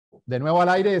de nuevo al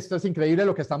aire. Esto es increíble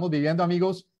lo que estamos viviendo,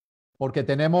 amigos, porque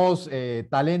tenemos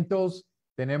talentos,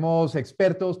 tenemos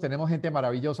expertos, tenemos gente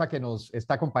maravillosa que nos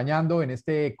está acompañando en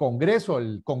este congreso,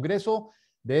 el congreso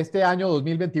de este año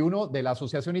 2021 de la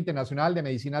Asociación Internacional de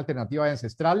Medicina Alternativa y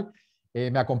Ancestral.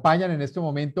 Me acompañan en este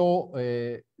momento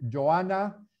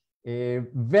Johanna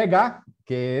Vega,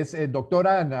 que es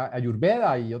doctora en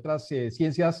Ayurveda y otras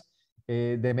ciencias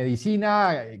de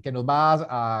medicina, que nos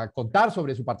va a contar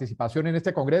sobre su participación en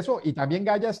este congreso, y también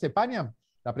Gaya Estepania,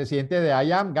 la presidenta de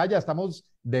IAAAM. Gaya, estamos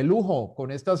de lujo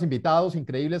con estos invitados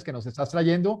increíbles que nos estás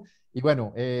trayendo, y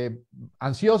bueno,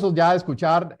 ansiosos ya de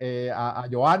escuchar a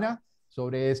Johanna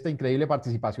sobre esta increíble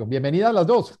participación. Bienvenidas las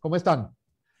dos, ¿cómo están?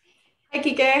 Hey,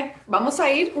 Kike, vamos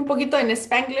a ir un poquito en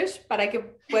Spanglish para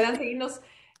que puedan seguirnos.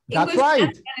 That's English right.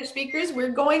 and Spanish speakers,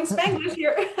 we're going Spanglish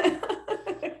here.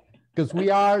 Because we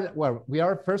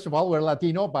are, first of all, we're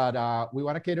Latino, but we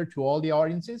want to cater to all the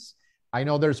audiences. I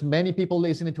know there's many people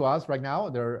listening to us right now.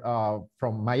 They're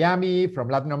from Miami, from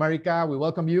Latin America. We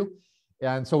welcome you.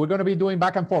 And so we're going to be doing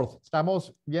back and forth.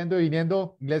 Estamos yendo y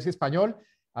viniendo inglés y español.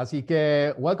 Así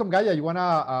que, welcome, Gaya. You want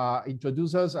to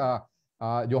introduce us,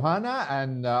 Johanna,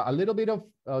 and a little bit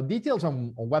of details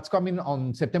on what's coming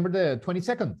on September the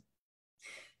 22nd.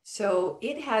 So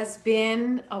it has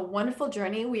been a wonderful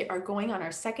journey. We are going on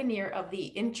our second year of the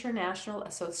International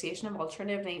Association of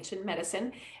Alternative and Ancient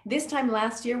Medicine. This time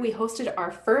last year, we hosted our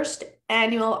first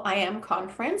annual IAAAM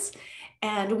conference,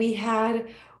 and we had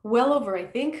well over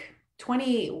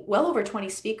 20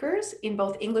 speakers in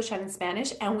both English and in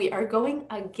Spanish. And we are going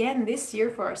again this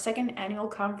year for our second annual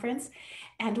conference.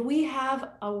 And we have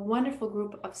a wonderful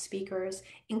group of speakers,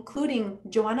 including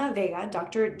Johanna Vega.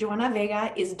 Dr. Johanna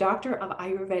Vega is doctor of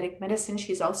Ayurvedic medicine.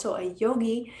 She's also a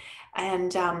yogi,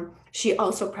 and she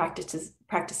also practices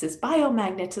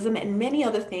biomagnetism and many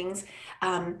other things.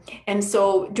 And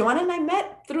so Johanna and I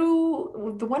met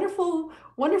through the wonderful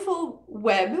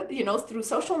web, through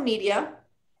social media,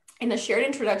 in a shared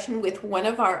introduction with one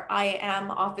of our IAAAM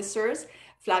officers,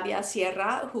 Flavia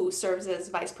Sierra, who serves as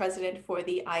vice president for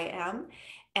the IAAAM.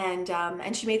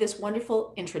 And she made this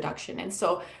wonderful introduction. And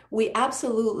so we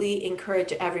absolutely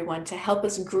encourage everyone to help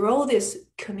us grow this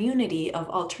community of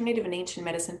alternative and ancient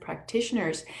medicine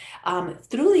practitioners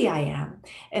through the IAAAM.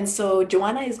 And so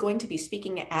Johanna is going to be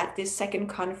speaking at this second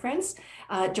conference.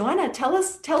 Johanna, tell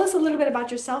us a little bit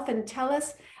about yourself, and tell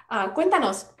us,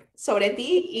 cuéntanos sobre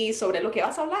ti y sobre lo que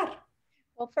vas a hablar.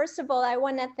 Well, first of all, I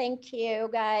want to thank you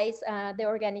guys, the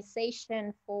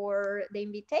organization, for the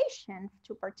invitation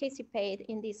to participate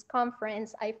in this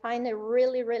conference. I find it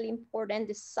really, really important.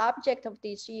 The subject of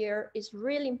this year is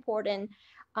really important,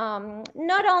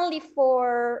 not only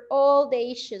for all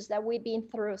the issues that we've been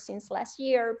through since last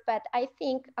year, but I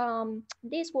think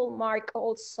this will mark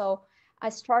also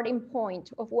a starting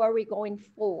point of where we're going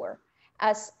forward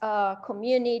as a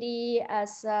community,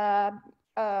 as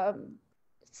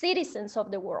citizens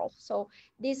of the world. So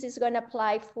this is going to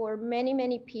apply for many,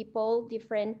 many people,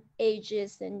 different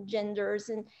ages and genders,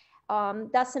 and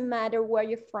doesn't matter where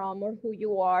you're from or who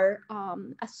you are.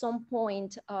 At some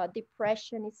point,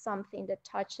 depression is something that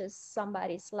touches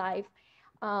somebody's life.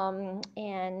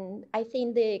 And I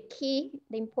think the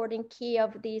important key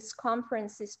of this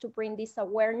conference is to bring this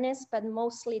awareness, but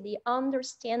mostly the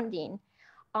understanding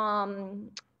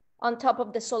on top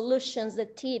of the solutions, the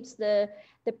tips, the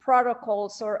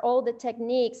protocols, or all the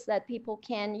techniques that people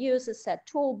can use as a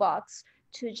toolbox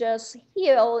to just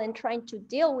heal and trying to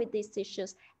deal with these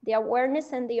issues. The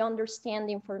awareness and the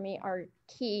understanding for me are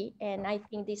key. And I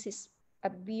think this is a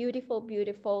beautiful,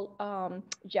 beautiful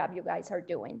job you guys are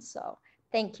doing. So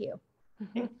thank you.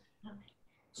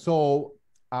 So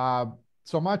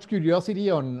much curiosity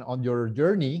on your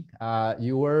journey.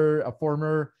 You were a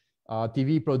former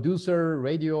TV producer,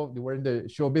 radio. You were in the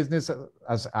show business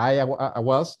as I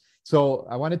was. So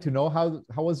I wanted to know how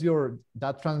was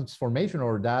that transformation,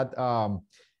 or that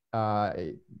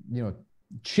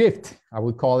shift, I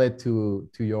would call it, to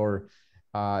your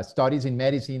studies in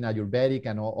medicine, Ayurvedic,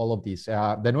 and all of this.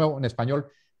 De nuevo en español,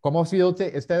 ¿cómo ha sido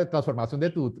esta transformación de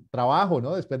tu trabajo,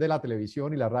 ¿no? Después de la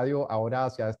televisión y la radio, ahora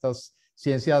hacia estas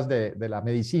ciencias de la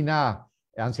medicina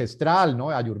ancestral, ¿no?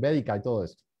 Ayurvédica y todo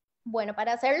esto. Bueno,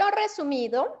 para hacerlo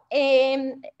resumido,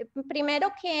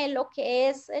 primero que lo que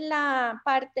es la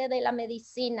parte de la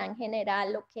medicina en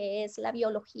general, lo que es la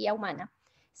biología humana,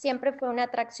 siempre fue una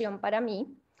atracción para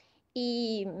mí,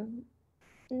 y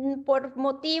por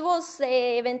motivos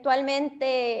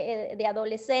eventualmente de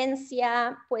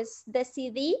adolescencia, pues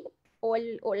decidí,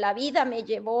 o la vida me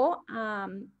llevó a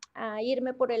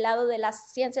irme por el lado de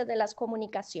las ciencias de las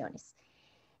comunicaciones.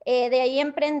 De ahí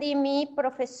emprendí mi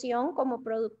profesión como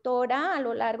productora a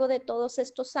lo largo de todos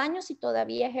estos años y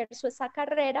todavía ejerzo esa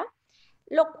carrera,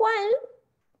 lo cual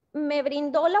me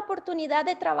brindó la oportunidad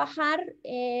de trabajar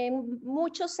en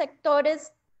muchos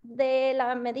sectores de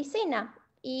la medicina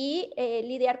y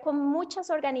lidiar con muchas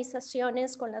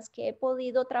organizaciones con las que he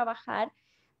podido trabajar,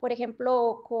 por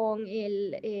ejemplo, con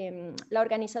la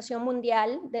Organización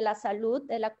Mundial de la Salud,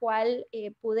 de la cual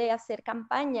pude hacer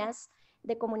campañas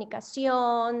de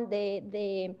comunicación,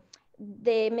 de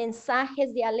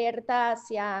mensajes de alerta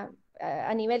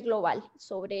a nivel global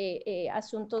sobre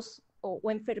asuntos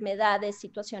o enfermedades,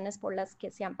 situaciones por las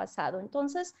que se han pasado.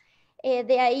 Entonces,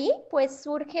 de ahí pues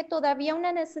surge todavía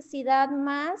una necesidad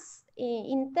más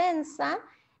intensa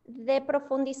de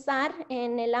profundizar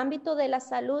en el ámbito de la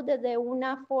salud desde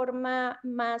una forma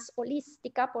más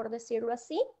holística, por decirlo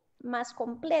así, más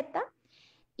completa.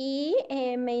 Y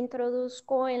me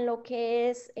introduzco en lo que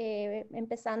es,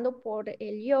 empezando por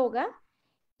el yoga,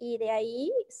 y de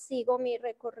ahí sigo mi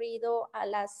recorrido a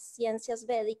las ciencias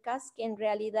védicas, que en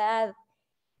realidad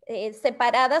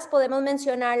separadas podemos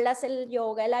mencionarlas, el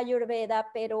yoga, el ayurveda,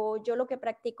 pero yo lo que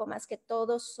practico más que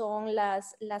todo son la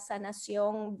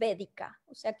sanación védica,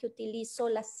 o sea que utilizo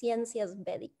las ciencias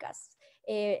védicas,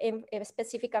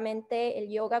 específicamente el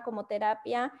yoga como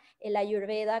terapia, el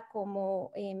ayurveda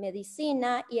como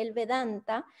medicina y el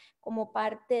Vedanta como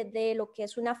parte de lo que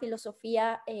es una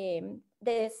filosofía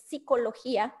de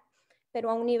psicología,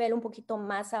 pero a un nivel un poquito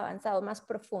más avanzado, más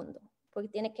profundo, porque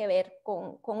tiene que ver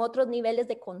con otros niveles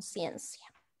de conciencia.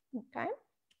 ¿Okay?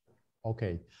 Ok.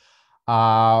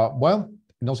 Bueno,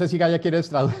 no sé si Gaya quieres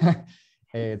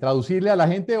traducirle a la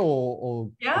gente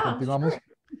o continuamos. Sure.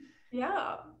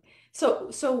 Yeah.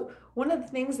 So one of the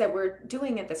things that we're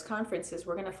doing at this conference is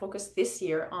we're going to focus this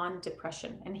year on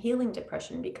depression and healing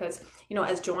depression because,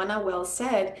 as Johanna well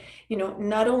said,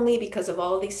 not only because of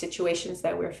all these situations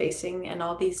that we're facing and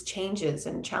all these changes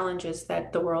and challenges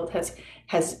that the world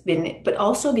has been, but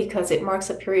also because it marks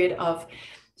a period of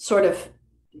sort of,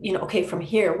 okay, from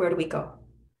here, where do we go?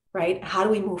 Right? How do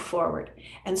we move forward?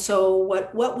 And so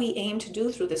what we aim to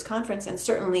do through this conference, and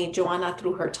certainly Johanna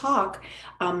through her talk,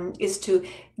 is to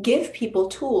give people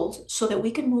tools so that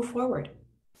we can move forward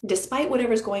despite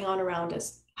whatever's going on around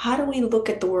us. How do we look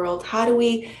at the world? How do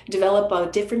we develop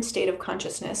a different state of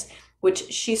consciousness,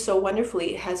 which she so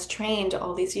wonderfully has trained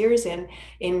all these years in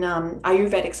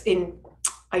Ayurvedic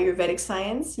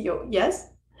science?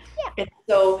 Yes? Yeah. And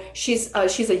so she's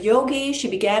a yogi. She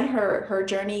began her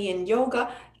journey in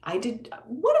yoga. I did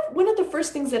one of the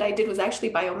first things that I did was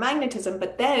actually biomagnetism,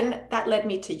 but then that led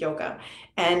me to yoga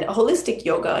and holistic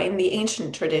yoga in the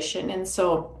ancient tradition. And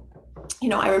so,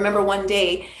 I remember one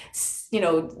day,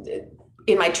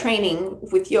 in my training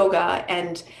with yoga,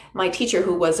 and my teacher,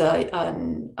 who was a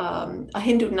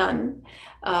Hindu nun,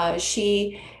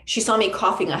 she saw me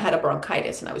coughing. I had a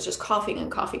bronchitis and I was just coughing and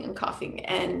coughing and coughing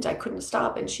and I couldn't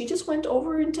stop. And she just went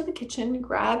over into the kitchen,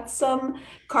 grabbed some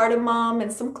cardamom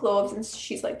and some cloves. And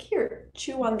she's like, here,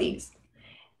 chew on these.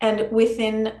 And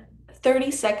within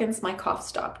 30 seconds, my cough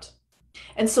stopped.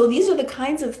 And so these are the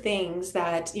kinds of things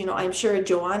that, I'm sure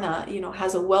Johanna,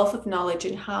 has a wealth of knowledge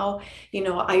in how,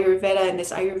 Ayurveda and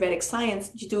this Ayurvedic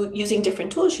science, using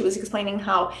different tools. She was explaining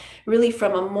how really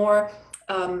from a more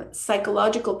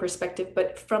psychological perspective,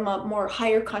 but from a more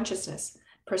higher consciousness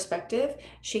perspective,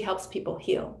 she helps people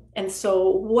heal. And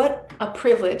so what a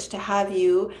privilege to have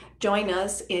you join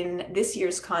us in this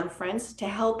year's conference to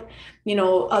help,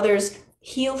 others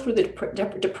heal through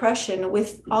the depression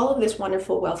with all of this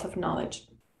wonderful wealth of knowledge.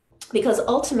 Because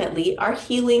ultimately, our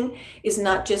healing is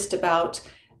not just about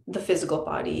the physical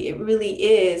body. It really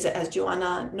is, as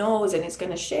Johanna knows and is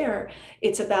going to share,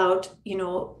 it's about,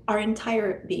 our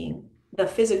entire being. The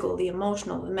physical, the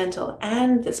emotional, the mental,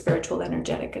 and the spiritual,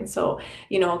 energetic. And so,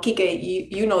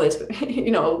 Kike, you know this,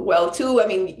 well too. I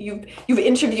mean, you've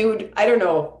interviewed, I don't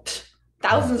know,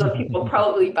 thousands of people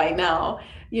probably by now,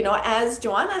 as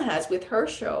Johanna has with her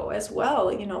show as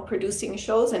well, producing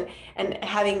shows and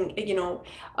having,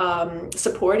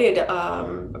 supported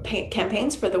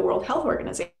campaigns for the World Health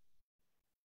Organization.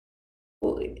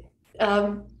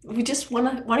 We just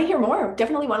want to hear more.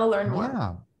 Definitely want to learn more.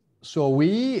 Yeah. So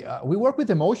we work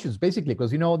with emotions basically because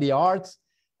the arts,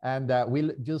 and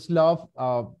we just love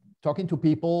talking to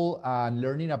people and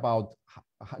learning about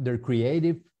their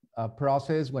creative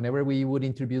process whenever we would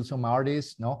interview some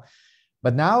artists,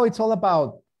 But now it's all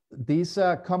about this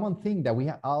common thing that we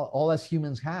all as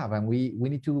humans have, and we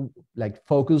need to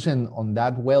focus on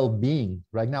that well-being.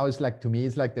 Right now, to me,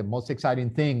 it's like the most exciting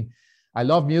thing. I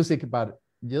love music, but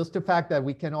just the fact that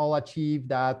we can all achieve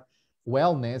that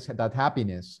wellness, that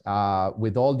happiness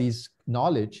with all this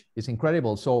knowledge is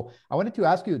incredible. So I wanted to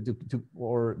ask you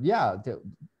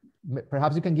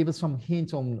perhaps you can give us some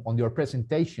hints on your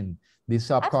presentation,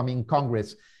 this upcoming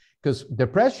Congress, because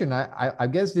depression, I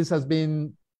guess this has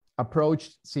been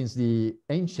approached since the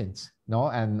ancients, no?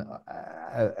 And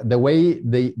the way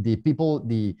the people,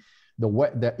 the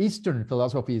Eastern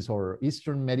philosophies or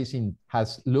Eastern medicine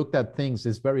has looked at things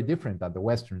is very different than the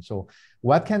Western. So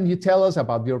what can you tell us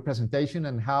about your presentation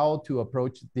and how to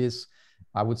approach this,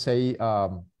 I would say,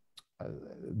 the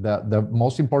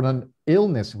most important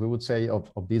illness, we would say, of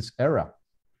this era?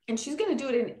 And she's going to do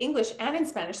it in English and in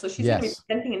Spanish, so she's going to be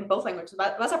presenting in both languages.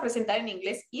 Vas a presentar en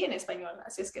inglés y en español,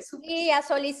 así es que súper. Y a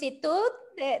solicitud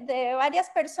de varias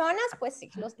personas, pues sí,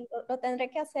 lo tendré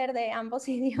que hacer de ambos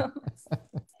idiomas.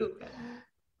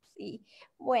 Sí.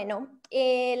 Bueno,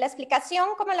 la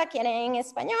explicación, ¿cómo la quieren? ¿En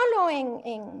español o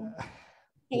en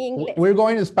inglés? We're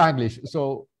going to Spanglish,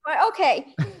 so. Okay,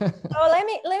 so let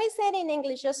me say it in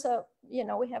English just so, you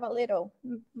know, we have a little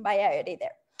variety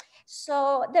there.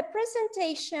 So the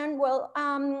presentation, well,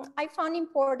 I found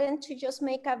important to just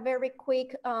make a very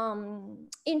quick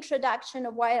introduction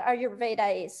of what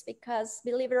Ayurveda is, because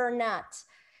believe it or not,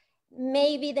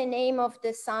 maybe the name of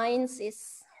the science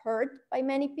is heard by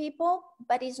many people,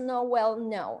 but it's not well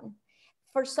known.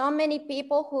 For so many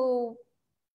people who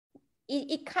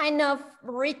it kind of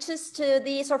reaches to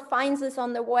this or finds this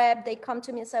on the web, they come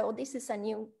to me and say, oh, this is a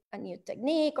new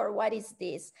technique, or what is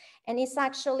this? And it's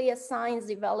actually a science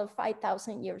developed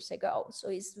 5,000 years ago. So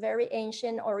it's very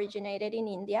ancient, originated in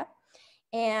India,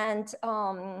 and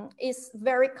it's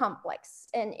very complex.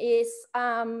 And is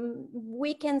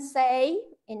we can say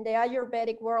in the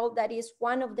Ayurvedic world that is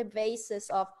one of the bases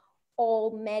of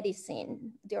all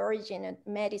medicine, the origin of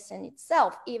medicine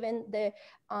itself, even the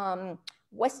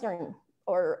Western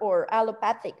or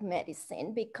allopathic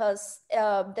medicine, because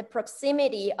the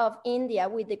proximity of India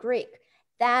with the Greek.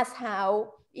 That's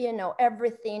how, you know,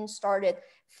 everything started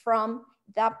from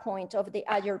that point of the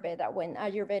Ayurveda, when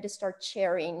Ayurveda started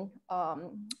sharing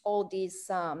all these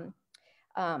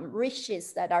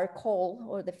rishis that are called,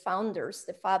 or the founders,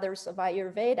 the fathers of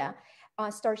Ayurveda,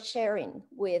 start sharing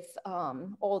with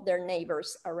all their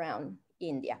neighbors around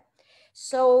India.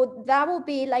 So that will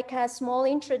be like a small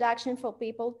introduction for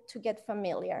people to get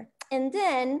familiar. And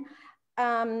then,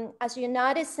 as you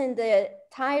notice in the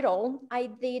title, I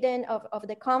didn't, of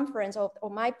the conference, of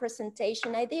my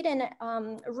presentation, I didn't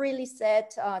really say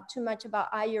too much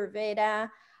about Ayurveda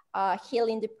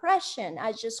healing depression.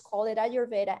 I just call it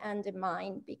Ayurveda and the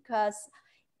mind, because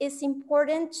it's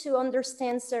important to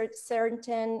understand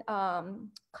certain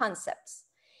concepts.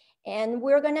 And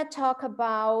we're going to talk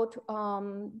about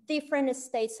different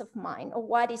states of mind, or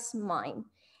what is mind.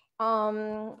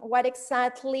 What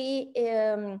exactly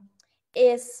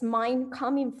is mind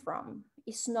coming from?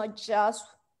 It's not just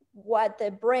what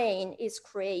the brain is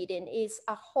creating, it's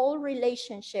a whole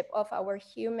relationship of our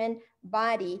human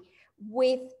body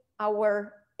with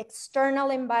our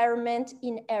external environment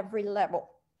in every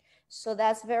level. So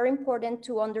that's very important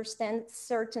to understand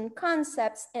certain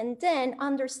concepts, and then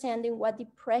understanding what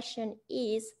depression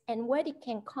is and where it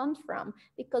can come from,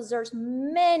 because there's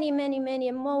many, many, many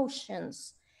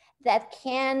emotions that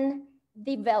can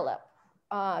develop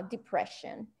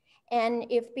depression. And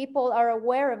if people are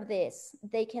aware of this,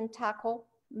 they can tackle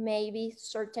maybe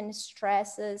certain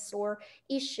stresses or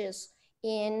issues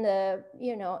in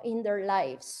in their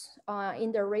lives,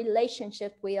 in their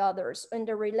relationship with others, in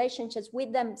their relationships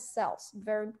with themselves.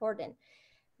 Very important.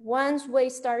 Once we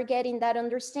start getting that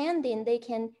understanding, they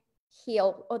can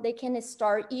heal, or they can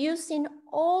start using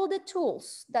all the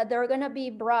tools that they're going to be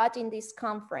brought in this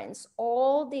conference,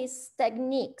 all these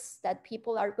techniques that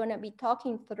people are going to be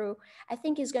talking through. I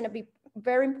think is going to be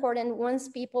very important once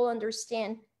people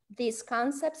understand these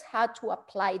concepts, how to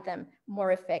apply them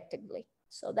more effectively.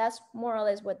 So that's more or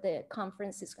less what the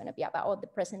conference is going to be about, or the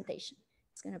presentation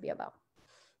is going to be about.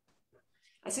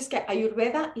 Así es que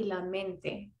Ayurveda y la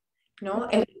mente, ¿no?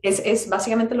 Es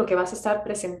básicamente lo que vas a estar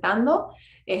presentando,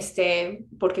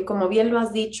 porque como bien lo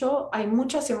has dicho, hay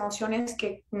muchas emociones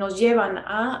que nos llevan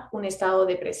a un estado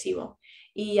depresivo.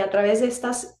 Y a través de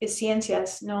estas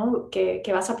ciencias, ¿no? que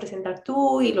vas a presentar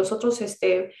tú y los otros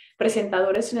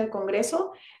presentadores en el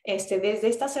Congreso, desde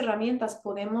estas herramientas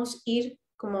podemos ir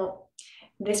como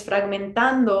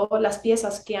desfragmentando las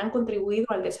piezas que han contribuido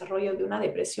al desarrollo de una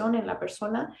depresión en la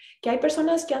persona, que hay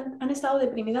personas que han estado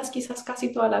deprimidas quizás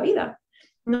casi toda la vida,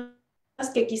 no,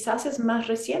 que quizás es más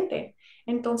reciente.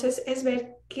 Entonces es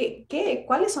ver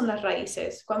cuáles son las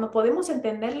raíces. Cuando podemos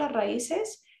entender las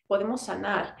raíces, podemos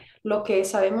sanar. Lo que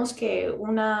sabemos que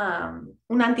un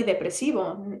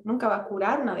antidepresivo nunca va a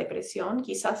curar una depresión,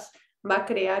 quizás va a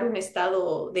crear un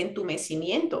estado de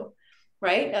entumecimiento,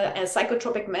 right? And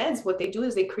psychotropic meds, what they do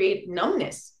is they create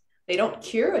numbness. They don't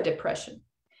cure a depression.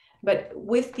 But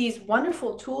with these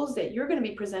wonderful tools that you're going to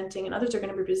be presenting and others are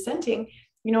going to be presenting,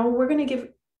 you know, we're going to give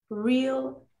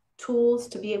real tools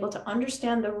to be able to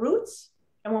understand the roots.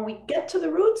 And when we get to the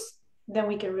roots, then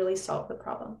we can really solve the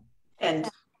problem. And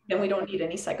then we don't need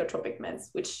any psychotropic meds,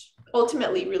 which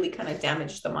ultimately really kind of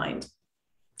damage the mind.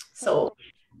 So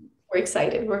we're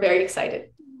excited. We're very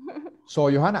excited. So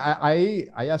Johanna,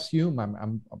 I assume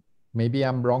maybe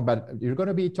I'm wrong, but you're going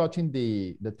to be touching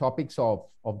the topics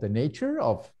of the nature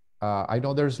of. I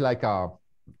know there's like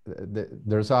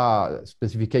there's a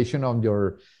specification on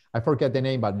your. I forget the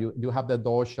name, but you have the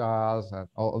doshas and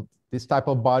all this type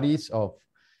of bodies of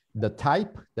the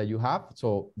type that you have.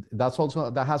 So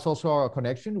that has also a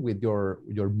connection with your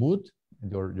mood,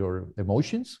 your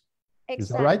emotions. Exactly. Is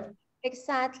that right?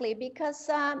 Exactly, because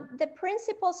the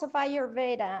principles of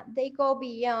Ayurveda, they go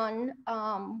beyond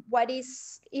what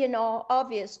is, you know,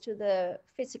 obvious to the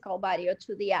physical body or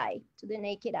to the eye, to the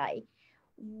naked eye.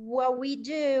 What we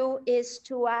do is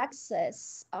to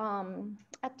access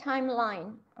a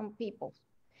timeline on people.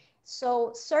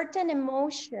 So certain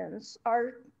emotions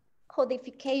are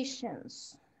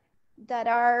codifications that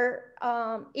are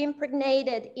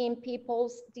impregnated in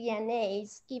people's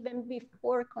DNAs even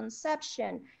before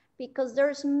conception, because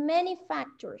there's many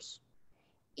factors,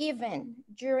 even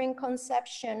during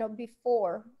conception or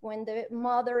before, when the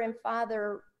mother and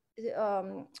father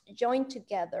join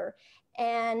together.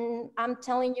 And I'm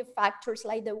telling you, factors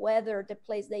like the weather, the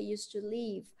place they used to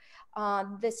live,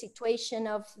 the situation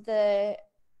of the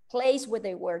place where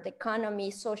they were, the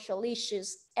economy, social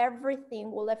issues,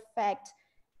 everything will affect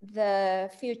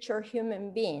the future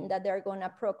human being that they're going to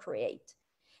procreate.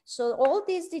 So all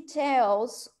these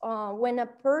details, when a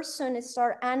person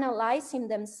starts analyzing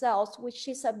themselves, which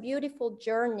is a beautiful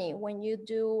journey when you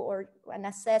do or an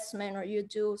assessment or you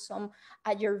do some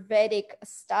Ayurvedic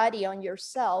study on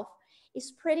yourself,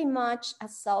 is pretty much a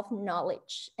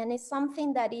self-knowledge. And it's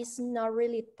something that is not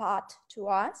really taught to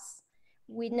us.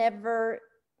 We never,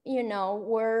 you know,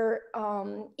 were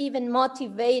even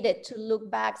motivated to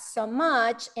look back so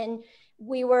much, and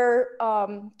we were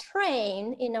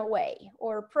trained in a way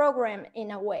or programmed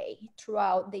in a way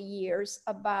throughout the years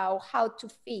about how to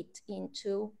fit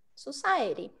into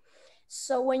society.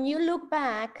 So when you look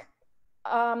back,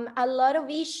 a lot of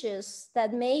issues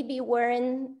that maybe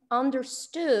weren't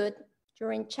understood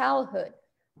during childhood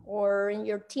or in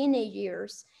your teenage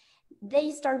years,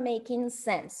 they start making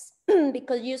sense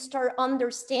because you start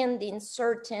understanding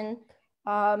certain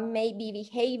maybe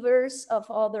behaviors of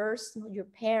others, your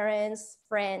parents,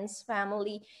 friends,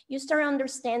 family. You start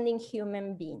understanding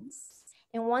human beings.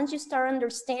 And once you start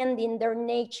understanding their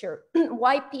nature,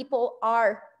 why people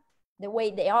are the way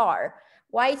they are,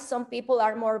 why some people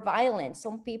are more violent,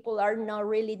 some people are not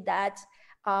really that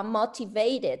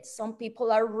motivated, some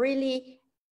people are really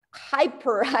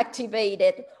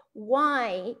hyperactivated.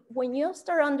 Why? When you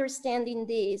start understanding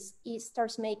this, it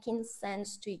starts making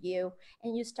sense to you,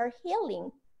 and you start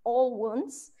healing all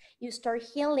wounds, you start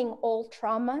healing all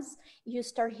traumas, you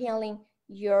start healing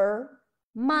your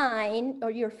mind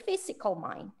or your physical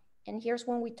mind. And here's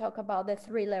when we talk about the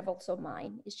 3 levels of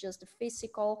mind. It's just the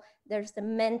physical, there's the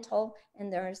mental,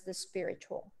 and there's the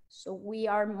spiritual. So we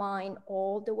are mind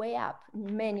all the way up,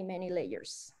 many, many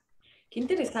layers. Qué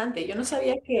interesante. Yo no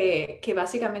sabía que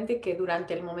básicamente que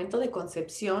durante el momento de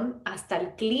concepción hasta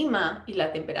el clima y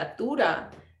la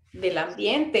temperatura del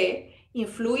ambiente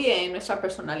influye en nuestra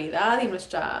personalidad y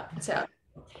nuestra, o sea,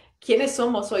 quiénes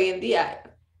somos hoy en día.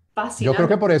 Fascinante. Yo creo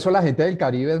que por eso la gente del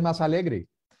Caribe es más alegre.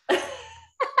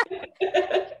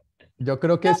 Yo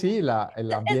creo que sí, el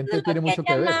ambiente tiene mucho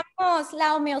que ver. Llamamos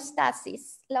la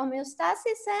homeostasis. La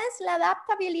homeostasis es la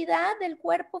adaptabilidad del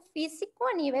cuerpo físico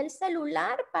a nivel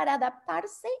celular para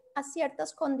adaptarse a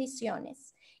ciertas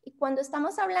condiciones. Y cuando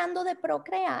estamos hablando de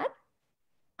procrear,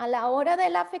 a la hora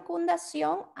de la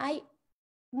fecundación hay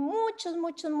muchos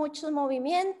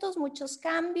movimientos, muchos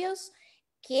cambios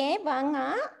que van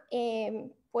a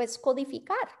pues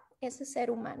codificar ese ser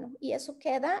humano, y eso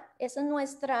queda, ese es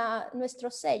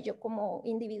nuestro sello como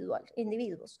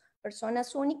individuos,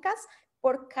 personas únicas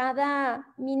por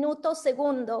cada minuto,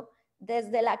 segundo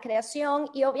desde la creación,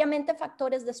 y obviamente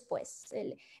factores después.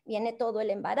 Viene todo el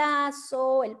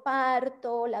embarazo, el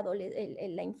parto,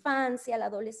 la infancia, la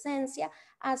adolescencia,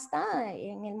 hasta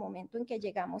en el momento en que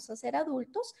llegamos a ser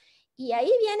adultos, y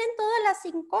ahí vienen todas las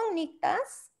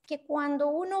incógnitas que cuando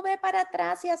uno ve para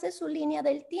atrás y hace su línea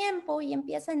del tiempo y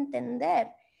empieza a entender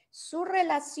su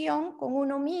relación con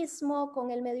uno mismo, con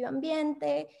el medio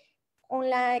ambiente, con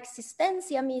la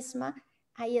existencia misma,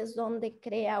 ahí es donde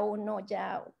crea uno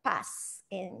ya paz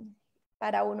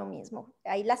para uno mismo.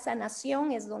 Ahí la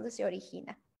sanación es donde se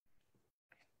origina.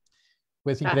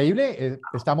 Pues increíble,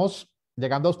 estamos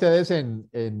llegando a ustedes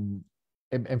en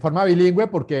forma bilingüe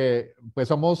porque pues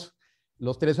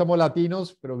los tres somos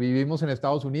latinos, pero vivimos en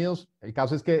Estados Unidos. El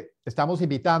caso es que estamos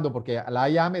invitando, porque la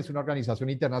IAAAM es una organización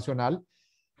internacional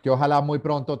que ojalá muy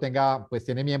pronto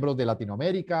tiene miembros de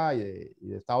Latinoamérica y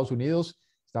de Estados Unidos.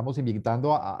 Estamos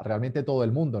invitando a realmente todo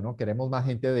el mundo, ¿no? Queremos más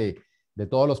gente de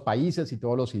todos los países y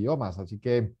todos los idiomas. Así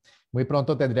que muy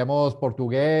pronto tendremos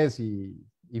portugués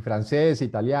y francés,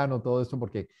 italiano, todo esto,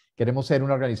 porque queremos ser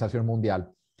una organización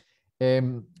mundial.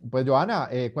 Pues Johanna,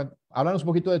 háblanos un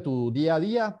poquito de tu día a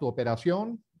día, tu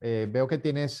operación. Veo que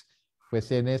tienes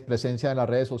presencia en las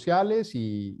redes sociales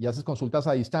y haces consultas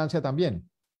a distancia también.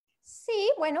 Sí,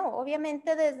 bueno,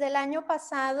 obviamente desde el año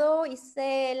pasado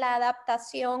hice la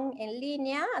adaptación en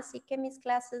línea, así que mis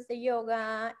clases de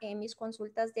yoga, mis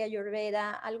consultas de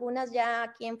Ayurveda, algunas ya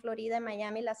aquí en Florida, en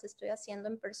Miami, las estoy haciendo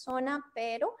en persona,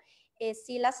 pero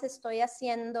sí las estoy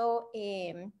haciendo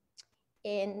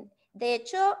de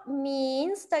hecho, mi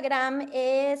Instagram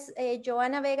es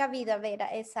Johanna Vega Vida Vera,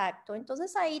 exacto.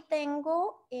 Entonces ahí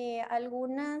tengo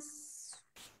algunas,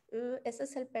 ese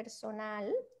es el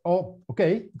personal. Oh, ok.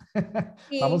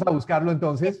 Sí. Vamos a buscarlo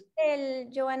entonces. El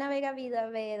Johanna Vega Vida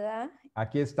Veda.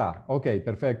 Aquí está. Ok,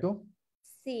 perfecto.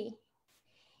 Sí.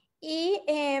 Y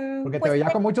porque pues, te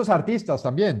veía con muchos artistas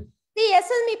también. Sí, esa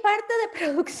es mi parte de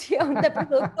producción, de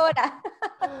productora.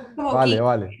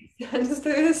 Vale.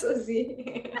 Ustedes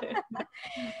así.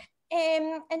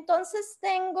 Entonces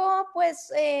tengo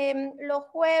pues los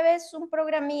jueves un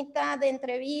programita de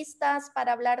entrevistas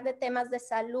para hablar de temas de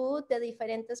salud de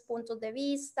diferentes puntos de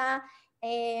vista.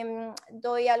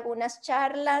 Doy algunas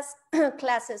charlas,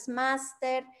 clases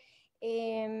máster,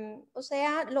 o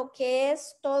sea, lo que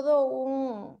es todo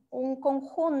un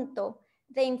conjunto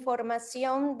de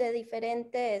información de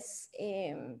diferentes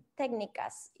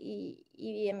técnicas y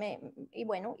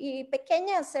bueno, y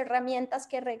pequeñas herramientas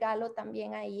que regalo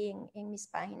también ahí en mis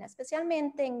páginas,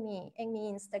 especialmente en mi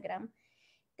Instagram.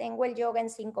 Tengo el yoga en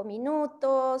 5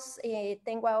 minutos,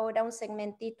 tengo ahora un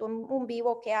segmentito, un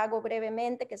vivo que hago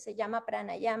brevemente que se llama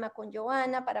Pranayama con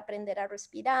Johanna para aprender a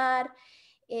respirar,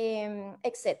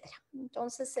 etcétera.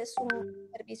 Entonces es un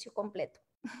servicio completo.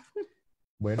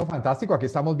 Bueno, fantástico. Aquí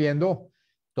estamos viendo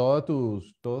todos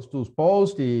tus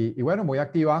posts y bueno, muy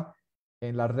activa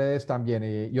en las redes también.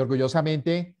 Y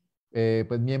orgullosamente,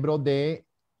 pues miembro de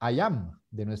IAAAM,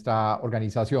 de nuestra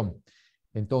organización.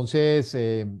 Entonces,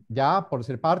 ya por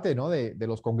ser parte, ¿no? de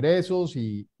los congresos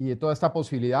y de toda esta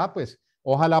posibilidad, pues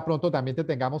ojalá pronto también te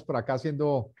tengamos por acá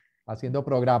haciendo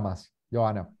programas,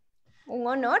 Johanna. Un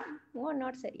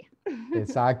honor sería.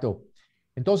 Exacto.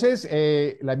 Entonces,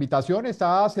 la invitación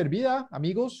está servida,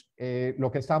 amigos.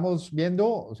 Lo que estamos viendo,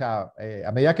 o sea,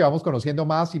 a medida que vamos conociendo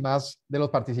más y más de los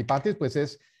participantes, pues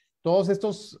es todos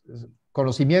estos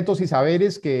conocimientos y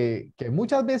saberes que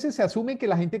muchas veces se asumen que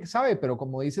la gente sabe, pero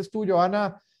como dices tú,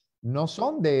 Johanna, no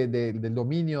son del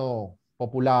dominio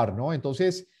popular, ¿no?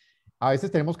 Entonces, a veces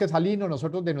tenemos que salirnos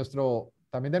nosotros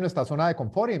también de nuestra zona de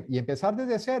confort y empezar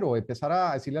desde cero, empezar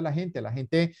a decirle a la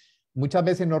gente muchas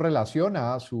veces no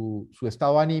relaciona su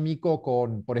estado anímico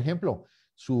con, por ejemplo,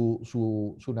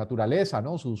 su naturaleza,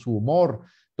 ¿no? Su humor,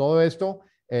 todo esto,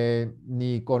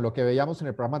 ni con lo que veíamos en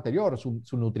el programa anterior,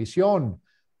 su nutrición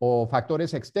o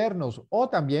factores externos, o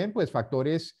también pues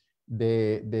factores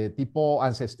de tipo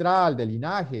ancestral, de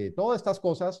linaje, todas estas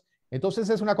cosas. Entonces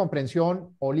es una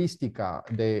comprensión holística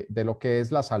de lo que es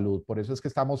la salud. Por eso es que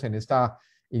estamos en esta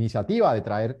iniciativa de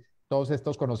traer todos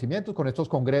estos conocimientos con estos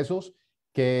congresos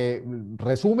que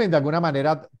resumen de alguna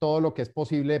manera todo lo que es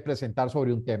posible presentar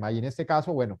sobre un tema. Y en este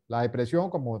caso, bueno, la depresión,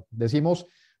 como decimos,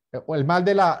 o el mal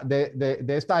de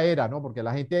esta era, ¿no? Porque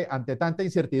la gente ante tanta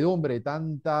incertidumbre,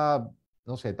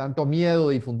 no sé, tanto miedo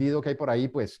difundido que hay por ahí,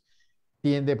 pues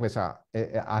tiende pues a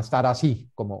estar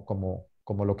así, como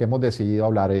lo que hemos decidido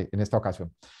hablar en esta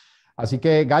ocasión. Así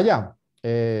que, Gaya,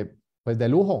 pues de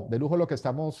lujo lo que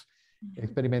estamos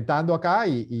experimentando acá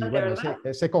y bueno,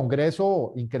 ese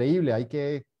congreso increíble, hay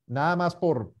que, nada más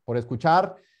por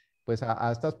escuchar, pues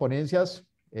a estas ponencias,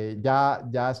 ya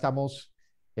estamos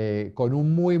con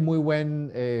un muy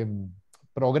buen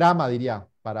programa, diría,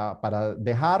 para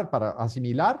para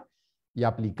asimilar y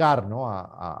aplicar, ¿no?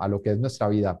 a lo que es nuestra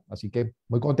vida. Así que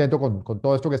muy contento con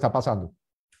todo esto que está pasando.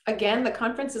 Again, the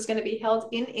conference is going to be held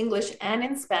in English and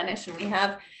in Spanish, and we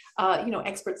have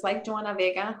experts like Johanna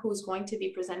Vega, who's going to be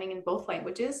presenting in both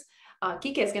languages.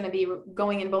 Kike is going to be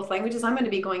going in both languages. I'm going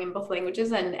to be going in both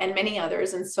languages, and many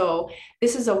others. And so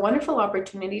this is a wonderful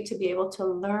opportunity to be able to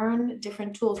learn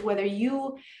different tools, whether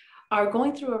you are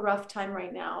going through a rough time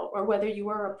right now, or whether you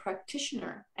are a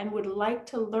practitioner and would like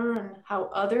to learn how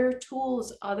other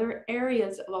tools, other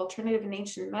areas of alternative and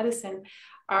ancient medicine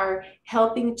are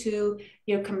helping to,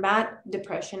 combat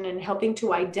depression and helping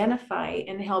to identify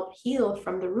and help heal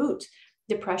from the root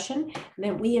depression,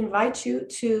 then we invite you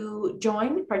to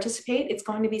join, participate. It's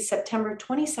going to be September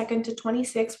 22nd to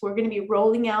 26th. We're going to be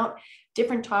rolling out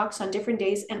different talks on different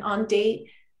days, and on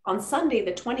Sunday,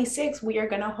 the 26th, we are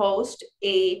going to host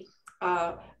a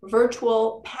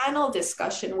virtual panel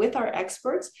discussion with our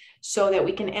experts so that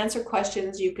we can answer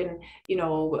questions. You can,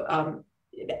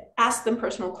 ask them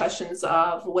personal questions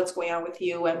of what's going on with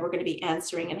you, and we're going to be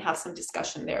answering and have some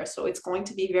discussion there. So it's going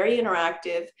to be very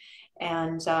interactive,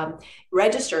 and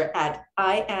register at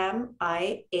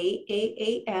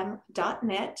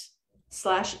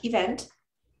IAAAM.net/event.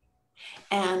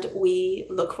 And we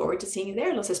look forward to seeing you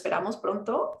there. Los esperamos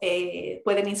pronto.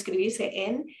 Pueden inscribirse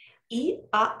en IAAAM.net,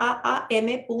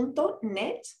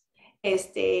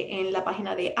 en la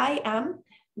página de IAAM,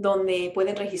 donde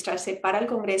pueden registrarse para el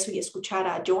Congreso y escuchar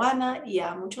a Johanna y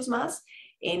a muchos más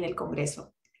en el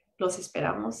Congreso. Los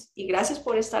esperamos y gracias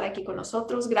por estar aquí con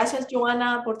nosotros. Gracias,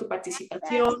 Johanna, por tu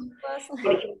participación,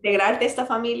 por integrarte a esta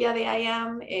familia de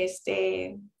IAAM.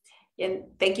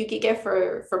 And thank you, Kike,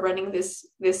 for running this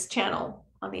channel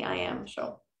on the IAAM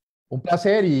show. Un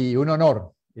placer y un honor.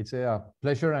 It's a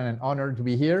pleasure and an honor to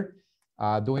be here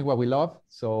doing what we love.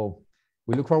 So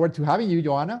we look forward to having you,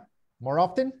 Johanna, more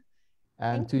often.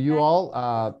 And to you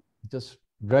all, just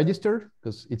register,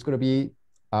 because it's going to be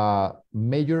a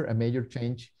major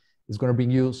change. It's going to bring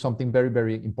you something very,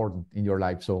 very important in your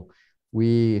life. So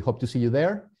we hope to see you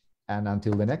there. And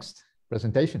until the next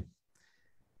presentation,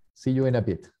 see you in a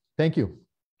bit. Thank you.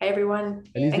 Hi, everyone.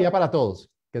 Feliz día para todos.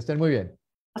 Que estén muy bien.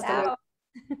 Hasta luego.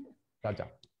 Chao,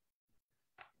 chao.